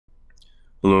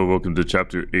Hello, welcome to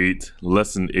Chapter 8,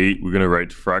 Lesson 8. We're going to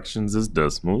write fractions as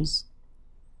decimals.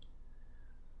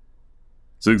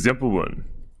 So example 1.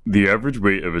 The average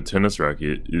weight of a tennis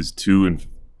racket is 2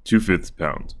 2/5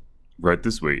 pound. Write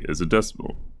this weight as a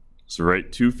decimal. So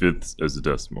write 2/5 as a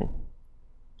decimal.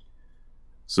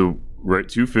 So write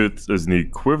 2/5 as an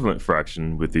equivalent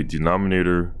fraction with a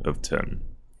denominator of 10.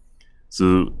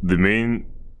 So the main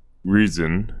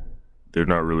reason, they're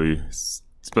not really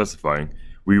specifying,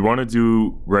 we want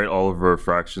to write all of our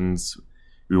fractions,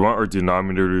 we want our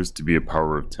denominators to be a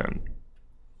power of 10.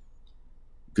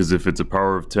 Because if it's a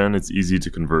power of 10, it's easy to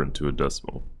convert into a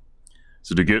decimal.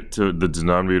 So to get to the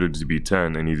denominator to be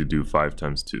 10, I need to do 5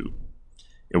 times 2.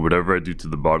 And whatever I do to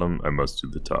the bottom, I must do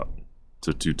the top.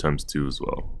 So 2 times 2 as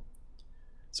well.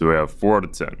 So I have 4 out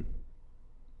of 10.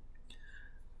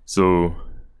 So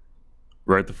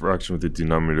write the fraction with the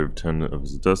denominator of 10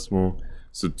 as a decimal.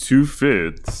 So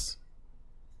 2/5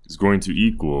 is going to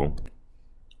equal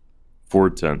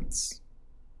 4/10,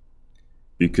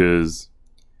 because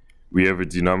we have a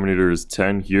denominator is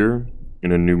 10 here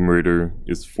and a numerator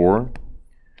is 4.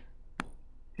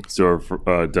 So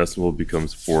our decimal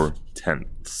becomes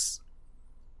 4/10.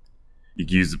 You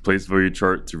can use the place value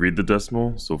chart to read the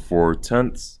decimal. So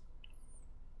 4/10.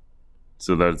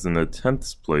 So that's in the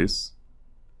 10th place.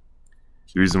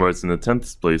 The reason why it's in the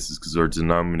 10th place is because our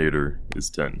denominator is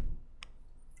 10.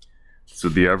 So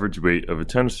the average weight of a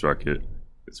tennis racket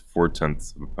is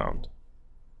 4/10 of a pound.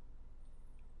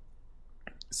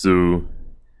 So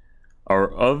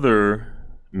our other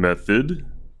method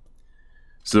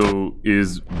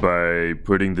is by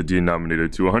putting the denominator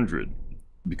to 100.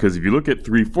 Because if you look at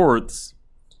 3/4,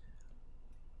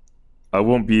 I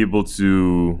won't be able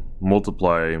to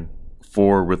multiply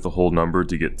 4 with the whole number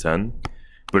to get 10.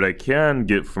 But I can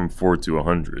get from 4 to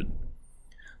 100.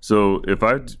 So if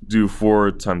I do 4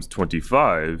 times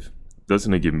 25, that's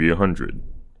going to give me 100.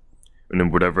 And then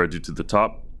whatever I do to the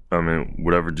top,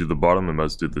 whatever I do to the bottom, I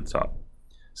must do the top.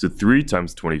 So 3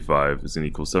 times 25 is going to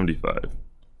equal 75.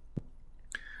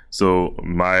 So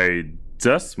my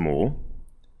decimal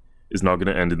is now going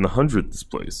to end in the hundredths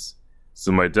place.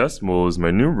 So my decimal is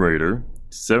my numerator,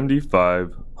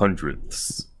 75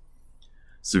 hundredths.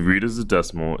 So read as a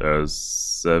decimal as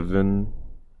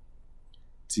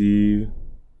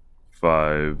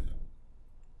 75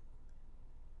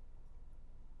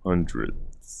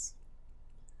 hundredths.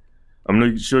 I'm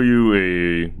going to show you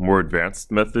a more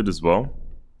advanced method as well.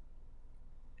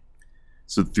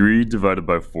 So 3 divided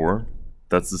by 4,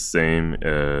 that's the same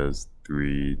as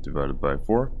 3 divided by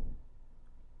 4.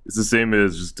 It's the same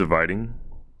as just dividing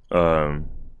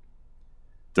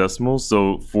decimals.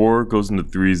 So 4 goes into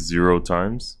 3 0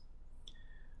 times.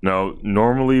 Now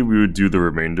normally we would do the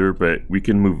remainder, but we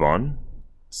can move on.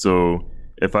 So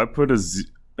if I put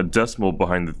a decimal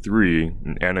behind the 3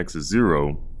 and annex a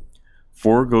 0,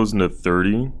 4 goes into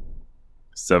 30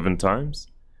 7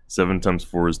 times. 7 times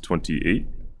 4 is 28.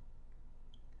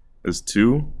 As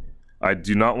 2. I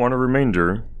do not want a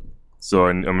remainder, so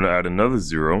I'm going to add another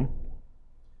 0.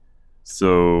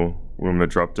 So we're going to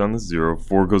drop down the 0.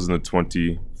 4 goes into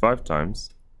 25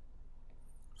 times.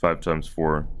 5 times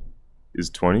 4 is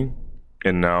 20.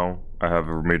 And now I have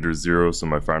a remainder of 0, so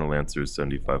my final answer is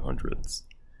 75 hundredths.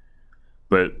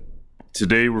 But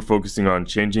today we're focusing on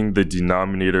changing the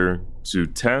denominator to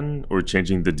 10 or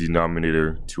changing the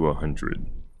denominator to 100.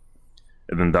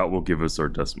 And then that will give us our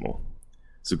decimal.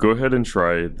 So go ahead and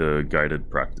try the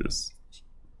guided practice.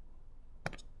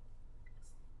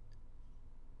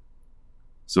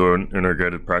 So in our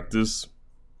guided practice,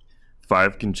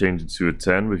 5 can change into a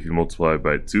 10 if you multiply it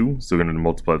by 2. So we're going to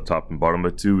multiply the top and bottom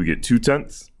by 2. We get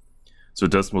 2/10. So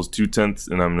decimal is 2/10,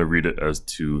 and I'm going to read it as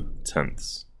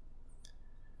 2/10.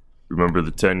 Remember,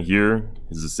 the 10 here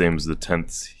is the same as the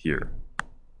tenths here.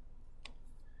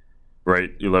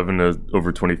 Write 11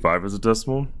 over 25 as a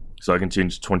decimal. So I can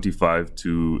change 25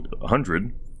 to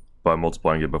 100 by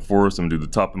multiplying it by 4. So I'm going to do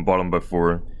the top and bottom by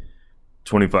 4.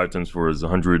 25 times 4 is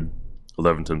 100.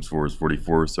 11 times 4 is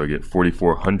 44, so I get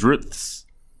 44 hundredths.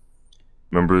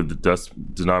 Remember, the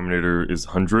denominator is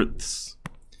hundredths,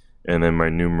 and then my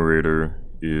numerator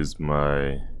is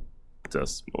my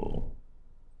decimal.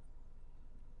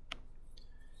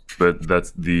 But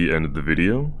that's the end of the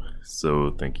video,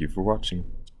 so thank you for watching.